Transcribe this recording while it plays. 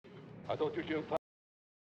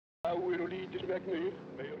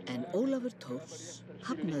En Ólafur Thors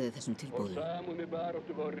hafnaði þessum tilboðum.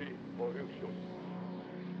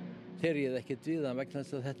 Þeir réðu ekkert við hann vegna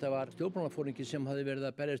þess að þetta var stjórnmálaforingi sem hafði verið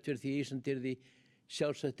að berjast fyrir því Ísland yrði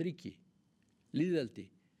sjálfstætt ríki, lýðveldi.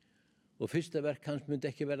 Og fyrsta verk hans myndi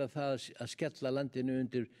ekki vera það að skella landinu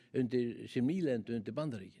undir sem nýlendu undir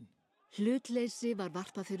Bandaríkin. Hlutleysi var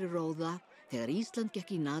varpað fyrir róða þegar Ísland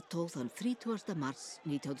gekk í NATO þann 30. mars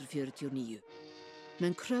 1949.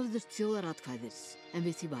 Menn kröfðust þjóðaratkvæðis en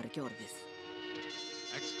við því var ekki orðið.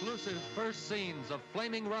 Exclusive first scenes of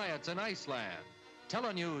flaming riots in Iceland.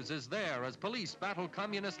 Telenews is there as police battle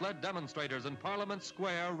communist-led demonstrators in Parliament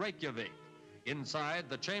Square, Reykjavik. Inside,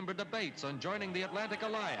 the chamber debates on joining the Atlantic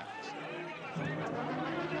Alliance.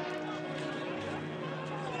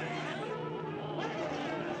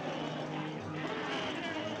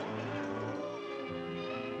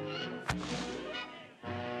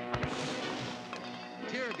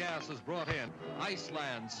 Tear gas is brought in.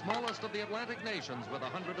 Iceland, smallest of the Atlantic nations with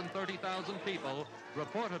 130,000 people,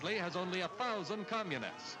 reportedly has only 1,000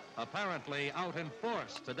 communists, apparently out in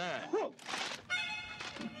force today.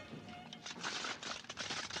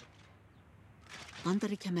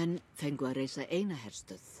 Bandaríkjamenn fengu að reisa eina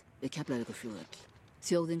herstöð við Keflavíkurflugvöll.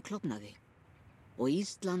 Þjóðin klofnaði og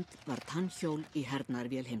Ísland var tannhjól í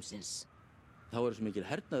hernaðarvél heimsins. Þá svo mikil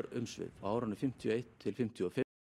hernaðarumsvif á árunum 51 til 55.